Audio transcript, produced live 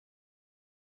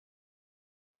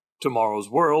Tomorrow's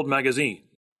World Magazine,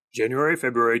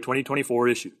 January-February 2024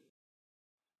 issue.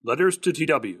 Letters to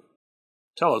TW.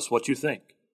 Tell us what you think.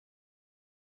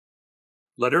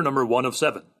 Letter number 1 of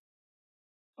 7.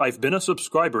 I've been a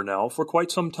subscriber now for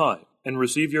quite some time and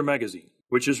receive your magazine,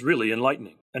 which is really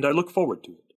enlightening, and I look forward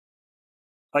to it.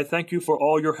 I thank you for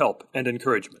all your help and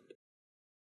encouragement.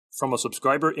 From a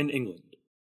subscriber in England.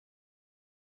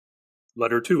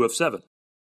 Letter 2 of 7.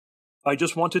 I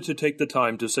just wanted to take the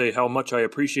time to say how much I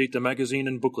appreciate the magazine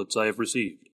and booklets I have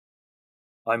received.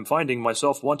 I'm finding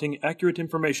myself wanting accurate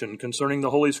information concerning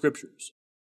the Holy Scriptures.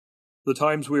 The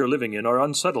times we are living in are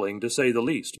unsettling, to say the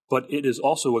least, but it is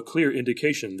also a clear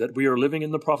indication that we are living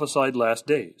in the prophesied last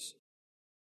days.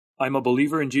 I'm a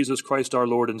believer in Jesus Christ our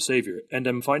Lord and Savior, and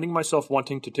am finding myself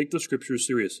wanting to take the Scriptures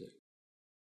seriously.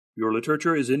 Your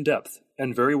literature is in-depth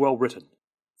and very well written.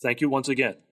 Thank you once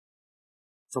again.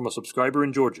 From a subscriber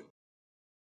in Georgia.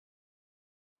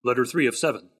 Letter 3 of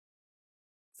 7.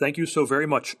 Thank you so very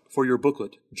much for your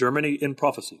booklet, Germany in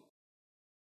Prophecy.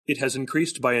 It has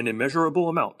increased by an immeasurable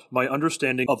amount my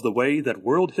understanding of the way that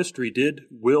world history did,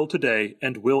 will today,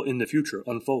 and will in the future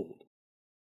unfold.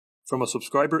 From a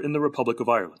subscriber in the Republic of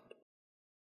Ireland.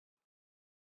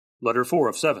 Letter 4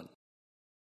 of 7.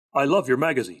 I love your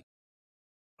magazine.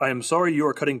 I am sorry you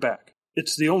are cutting back.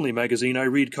 It's the only magazine I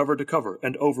read cover to cover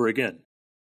and over again.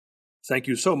 Thank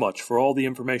you so much for all the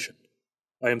information.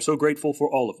 I am so grateful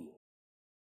for all of you.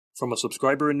 From a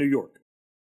subscriber in New York.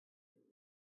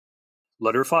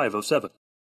 Letter 5 of 7.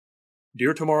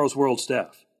 Dear Tomorrow's World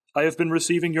staff, I have been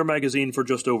receiving your magazine for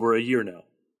just over a year now.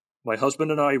 My husband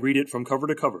and I read it from cover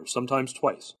to cover, sometimes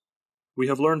twice. We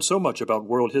have learned so much about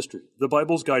world history, the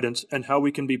Bible's guidance, and how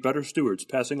we can be better stewards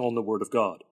passing on the Word of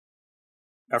God.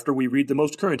 After we read the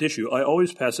most current issue, I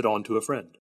always pass it on to a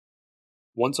friend.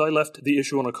 Once I left the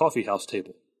issue on a coffee house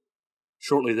table.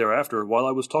 Shortly thereafter, while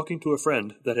I was talking to a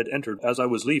friend that had entered as I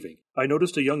was leaving, I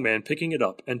noticed a young man picking it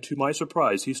up, and to my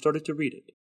surprise, he started to read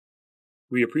it.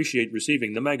 We appreciate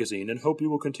receiving the magazine and hope you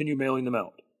will continue mailing them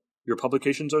out. Your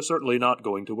publications are certainly not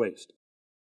going to waste.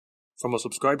 From a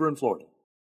subscriber in Florida.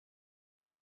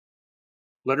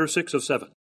 Letter 6 of 7.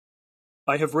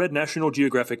 I have read National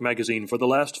Geographic magazine for the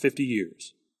last 50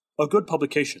 years. A good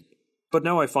publication, but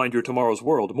now I find your Tomorrow's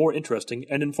World more interesting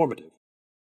and informative.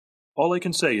 All I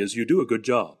can say is you do a good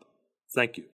job.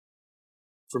 Thank you.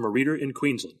 From a reader in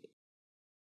Queensland.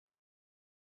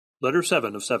 Letter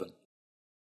 7 of 7.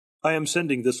 I am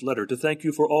sending this letter to thank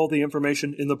you for all the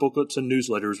information in the booklets and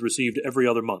newsletters received every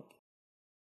other month.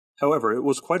 However, it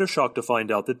was quite a shock to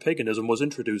find out that paganism was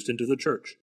introduced into the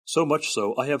church. So much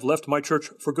so, I have left my church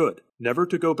for good, never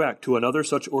to go back to another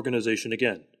such organization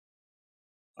again.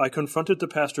 I confronted the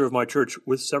pastor of my church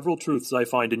with several truths I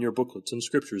find in your booklets and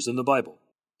scriptures in the Bible.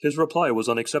 His reply was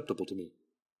unacceptable to me.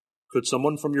 Could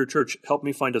someone from your church help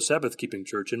me find a Sabbath-keeping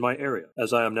church in my area,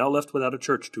 as I am now left without a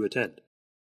church to attend?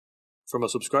 From a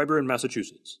subscriber in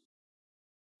Massachusetts.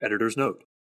 Editor's note.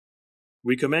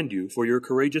 We commend you for your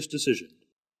courageous decision.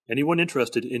 Anyone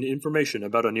interested in information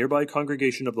about a nearby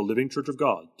congregation of the Living Church of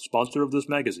God, sponsor of this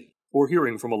magazine, or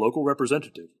hearing from a local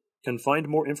representative, can find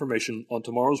more information on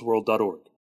tomorrowsworld.org.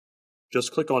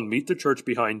 Just click on Meet the Church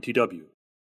behind TW.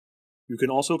 You can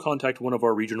also contact one of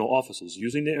our regional offices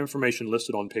using the information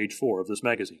listed on page 4 of this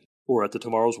magazine, or at the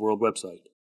Tomorrow's World website.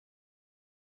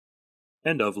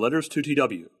 End of Letters to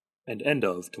TW, and end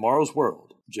of Tomorrow's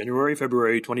World,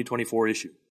 January-February 2024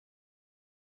 issue.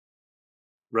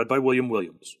 Read by William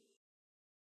Williams.